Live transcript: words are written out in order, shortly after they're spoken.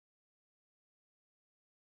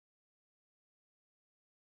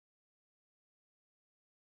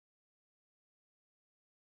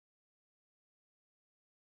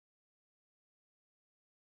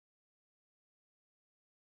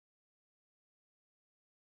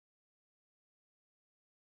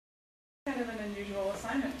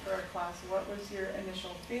assignment for a class. What was your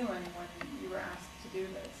initial feeling when you were asked to do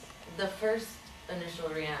this? The first initial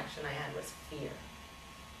reaction I had was fear.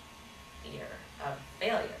 Fear of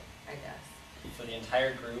failure, I guess. For the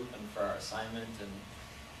entire group and for our assignment and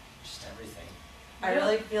just everything. I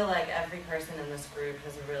really feel like every person in this group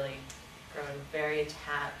has really grown very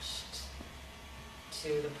attached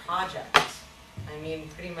to the project. I mean,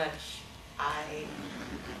 pretty much I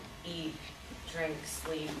eat, drink,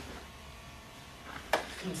 sleep,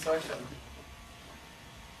 consortium.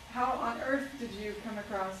 How on earth did you come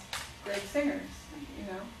across great singers, you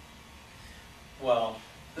know? Well,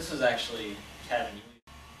 this was actually Kevin.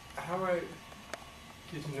 How I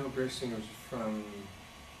get to know great singers from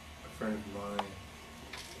a friend of mine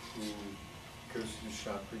who goes to the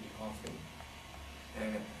shop pretty often.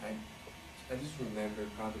 And I just remember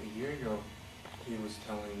probably a year ago he was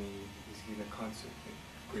telling me he's giving a concert with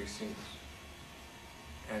great singers.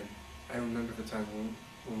 And I remember the time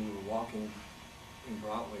when we were walking in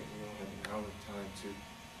Broadway, we only had an hour of time to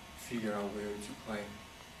figure out where to play.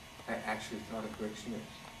 I actually thought of great singers.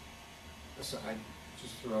 So I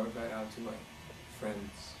just threw that out to my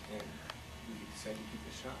friends and we decided to give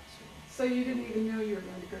it a shot. So you didn't even know you were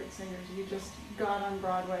going to be great singers. You just got on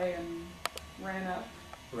Broadway and ran up.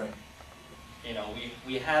 Right. You know,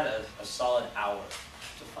 we had a solid hour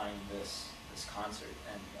to find this concert,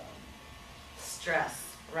 and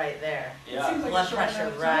Stress right there. yeah, Like blood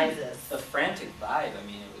pressure rises. the frantic vibe. I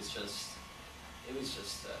mean, it was just.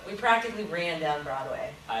 We practically ran down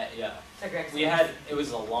Broadway. Yeah. To Greg's We house. had, it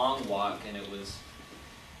was a long walk and it was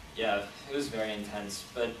very intense,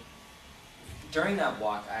 but during that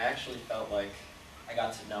walk I actually felt like I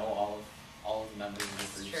got to know all of the members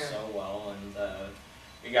of the group so well, and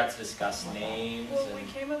we got to discuss names. Well, and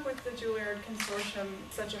we came up with the Juilliard Consortium,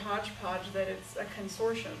 such a hodgepodge that it's a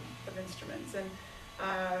consortium of instruments, and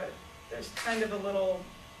there's kind of a little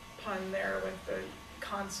pun there with the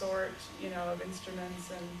consort, you know, of instruments,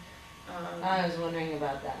 and I was wondering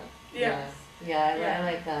about that. Yes. Yeah, I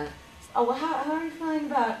like that. Oh, well, how are you feeling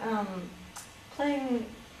about playing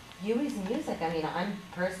Yui's music? I mean, I'm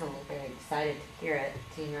personally very excited to hear it,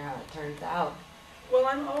 to hear how it turns out. Well,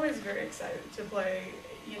 I'm always very excited to play,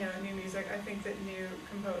 you know, new music. I think that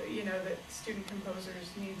that student composers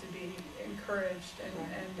need to be encouraged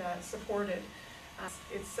and supported.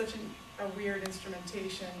 It's such a weird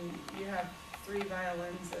instrumentation. You have 3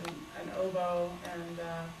 violins and an oboe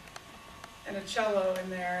and a cello in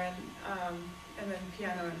there, and then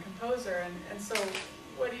piano and composer, and so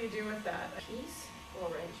what do you do with that? Piece or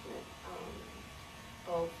arrangement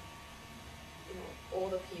of all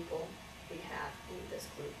the people we have in this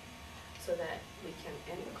group, so that we can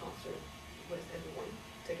end the concert with everyone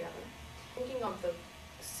together. Thinking of the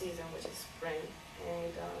season, which is spring,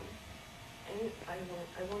 and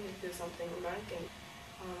I want to do something American.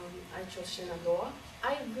 I chose Shenandoah.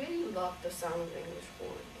 I really love the sound of the English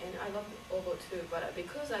horn, and I love the oboe too, but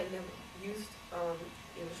because I never used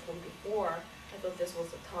English horn before, I thought this was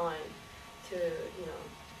the time to,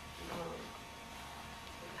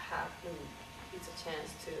 have, it's a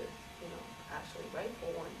chance to, actually write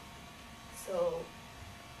for one. So,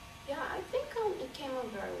 yeah, I think it came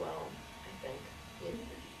out very well, I think.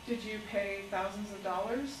 Did you pay thousands of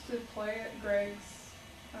dollars to play at Greg's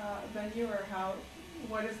venue, or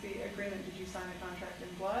what is the agreement? Did you sign a contract in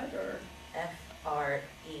blood, or?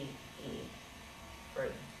 F-R-E-E.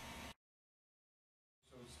 Free.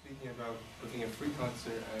 So speaking about booking a free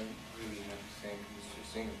concert, I really have to thank Mr.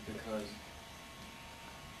 Singer, because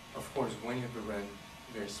of course when you have to rent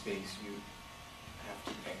their space, you have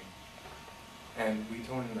to pay. And we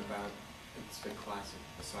told him about it's the classic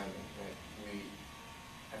assignment that we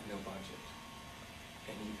have no budget,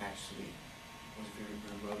 and he actually was very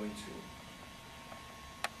willing to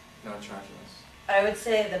not charge us. I would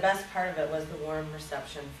say the best part of it was the warm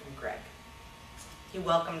reception from Greg. He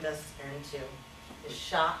welcomed us into his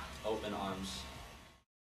shop. open arms.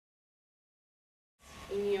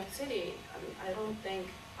 In New York City, I don't think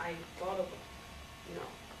I thought of,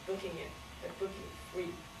 booking free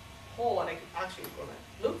hall, and I actually gonna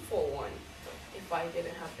look for one if I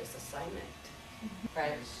didn't have this assignment.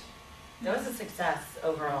 Right. That was a success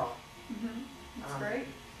overall. That's great.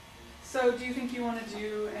 So do you think you want to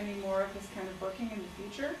do any more of this kind of booking in the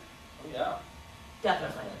future? Oh yeah.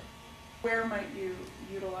 Definitely. Where might you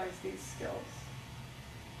utilize these skills?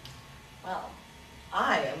 Well,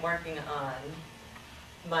 I am working on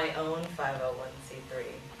my own 501c3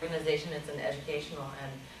 organization. It's an educational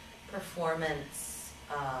and performance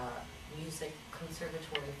music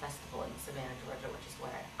conservatory festival in Savannah, Georgia, which is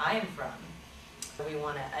where I am from. We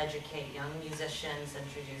want to educate young musicians,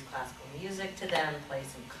 introduce classical music to them, play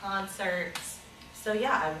some concerts, So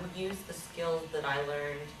yeah, I would use the skills that I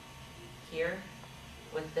learned here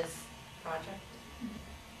with this project.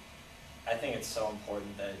 I think it's so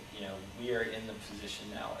important that, you know, we are in the position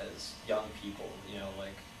now as young people, you know,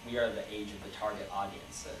 like, we are the age of the target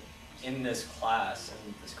audience. That in this class,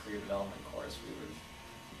 in this career development course, we were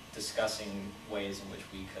discussing ways in which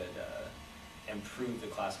we could improve the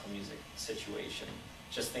classical music situation.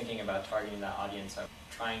 Just thinking about targeting that audience, I'm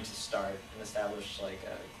trying to start and establish like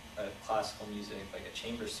a classical music, like a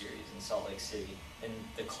chamber series in Salt Lake City, in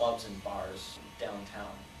the clubs and bars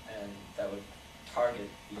downtown, and that would target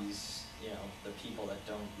these, you know, the people that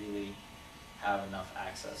don't really have enough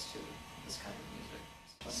access to this kind of music.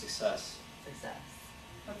 Success. Success.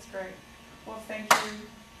 That's great. Well, thank you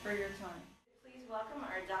for your time. Please welcome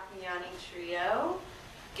our Dakinyani trio,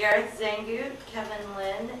 Gareth Zangut, Kevin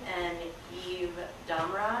Lin, and Eve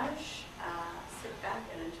Damraj. Sit back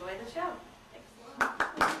and enjoy the show.